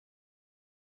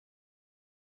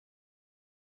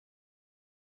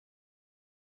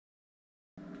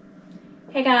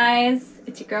Hey guys,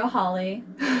 it's your girl Holly.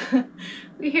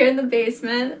 We're here in the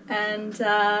basement and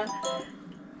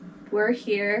we're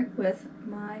here with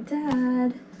my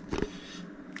dad.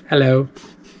 Hello.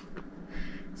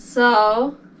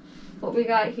 So, what we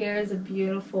got here is a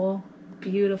beautiful,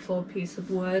 beautiful piece of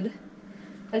wood.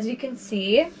 As you can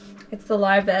see, it's the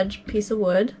live edge piece of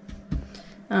wood.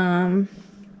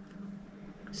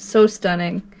 So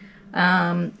stunning.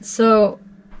 So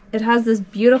it has this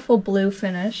beautiful blue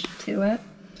finish to it,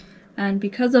 and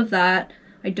because of that,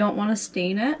 I don't want to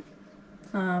stain it.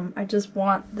 I just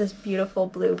want this beautiful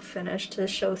blue finish to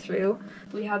show through.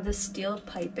 We have this steel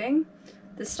piping.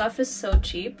 This stuff is so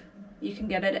cheap. You can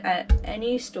get it at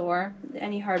any store,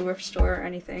 any hardware store or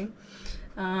anything.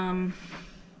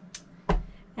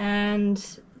 And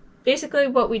basically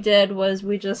what we did was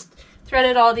we just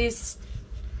threaded all these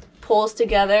poles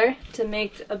together to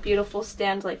make a beautiful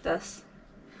stand like this.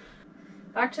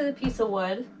 Back to the piece of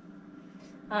wood.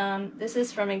 This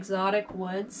is from Exotic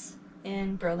Woods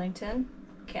in Burlington,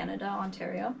 Canada,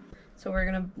 Ontario. So we're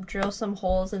gonna drill some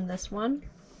holes in this one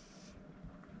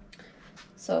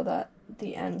so that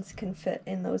the ends can fit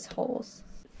in those holes.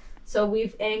 So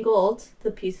we've angled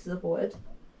the pieces of wood,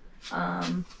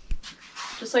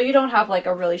 just so you don't have like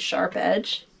a really sharp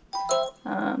edge.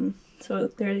 So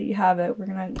there you have it. We're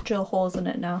gonna drill holes in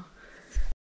it now.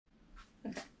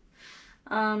 Okay.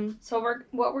 So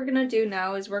what we're gonna do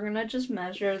now is we're gonna just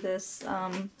measure this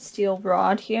steel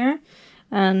rod here,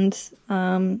 and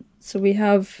so we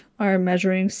have our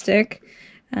measuring stick,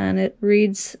 and it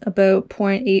reads about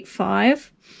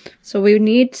 0.85. So we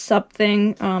need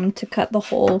something to cut the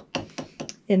hole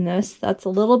in this that's a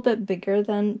little bit bigger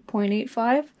than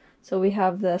 0.85. So we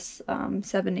have this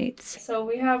 7/8. So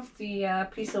we have the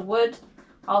piece of wood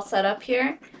all set up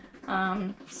here.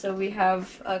 So we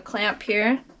have a clamp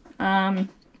here,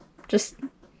 just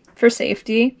for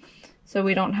safety, so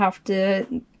we don't have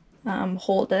to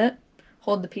hold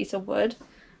the piece of wood.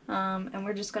 And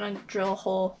we're just gonna drill a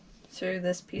hole through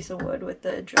this piece of wood with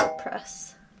the drill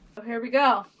press. So here we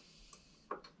go.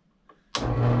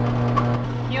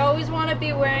 You always want to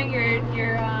be wearing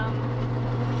your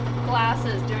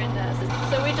glasses during this.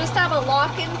 So we just have a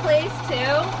lock in place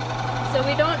too, so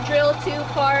we don't drill too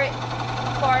far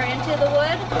into the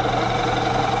wood.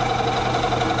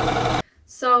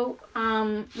 So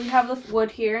we have the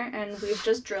wood here, and we've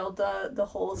just drilled the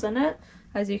holes in it.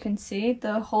 As you can see,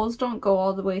 the holes don't go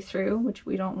all the way through, which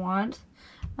we don't want.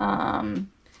 And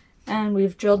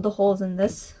we've drilled the holes in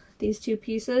these two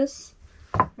pieces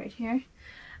right here,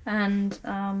 and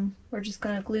we're just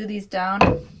gonna glue these down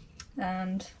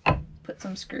and put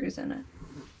some screws in it.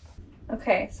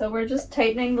 Okay, so we're just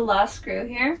tightening the last screw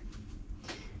here.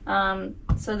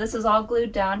 So this is all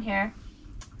glued down here,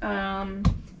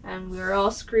 and we're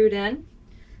all screwed in,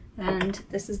 and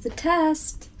this is the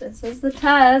test. This is the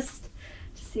test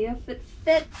to see if it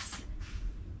fits.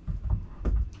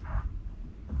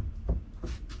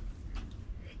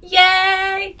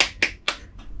 Yay!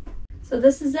 So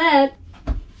this is it.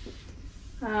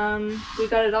 We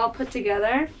got it all put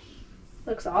together.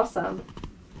 Looks awesome.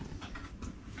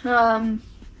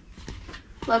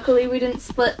 Luckily we didn't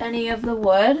split any of the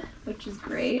wood, which is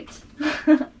great.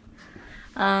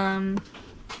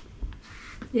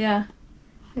 Yeah,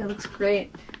 it looks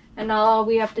great. And now all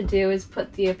we have to do is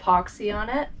put the epoxy on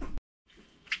it.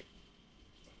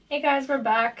 Hey guys, we're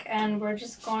back, and we're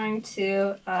just going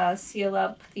to seal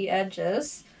up the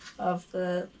edges of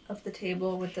the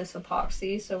table with this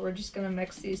epoxy. So we're just going to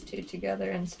mix these two together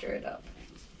and stir it up.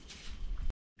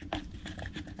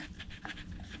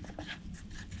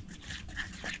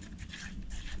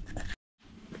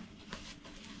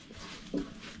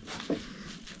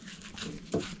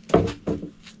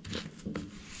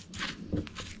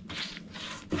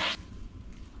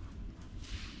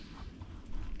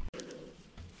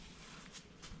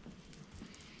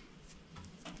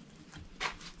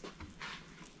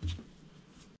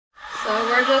 So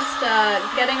we're just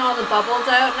getting all the bubbles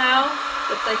out now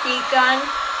with the heat gun.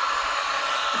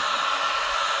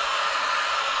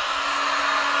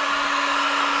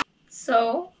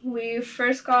 So we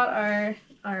first got our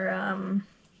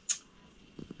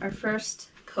first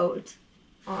coat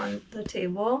on the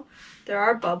table. There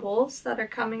are bubbles that are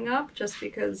coming up just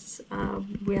because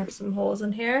we have some holes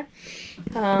in here,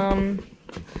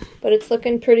 but it's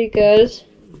looking pretty good,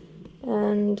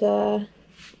 and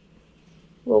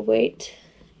we'll wait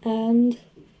and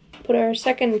put our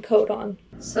second coat on.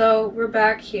 So we're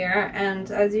back here,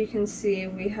 and as you can see,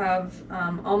 we have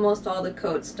almost all the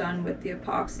coats done with the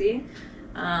epoxy.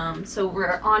 So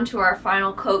we're on to our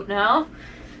final coat now.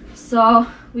 So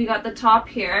we got the top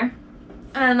here,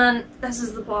 and then this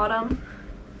is the bottom.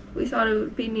 we thought it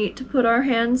would be neat to put our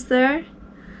hands there.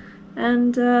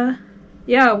 And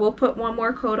yeah, we'll put one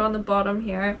more coat on the bottom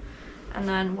here and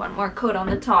then one more coat on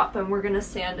the top, and we're gonna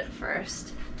sand it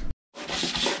first.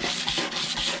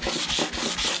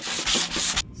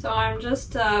 So I'm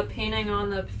just painting on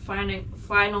the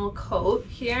final coat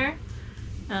here.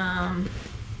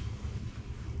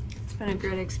 It's been a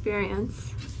great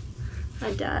experience,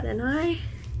 my dad and I,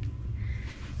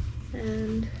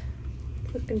 and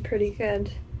it's looking pretty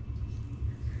good.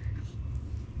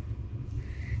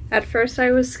 At first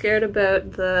I was scared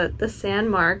about the sand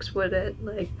marks. Would it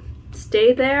like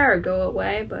stay there or go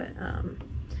away? But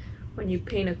when you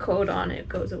paint a coat on it, it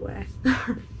goes away.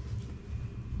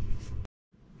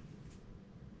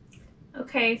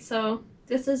 Okay, so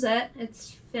this is it.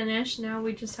 It's finished. Now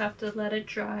we just have to let it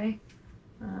dry.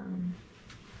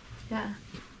 Yeah,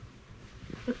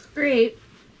 looks great.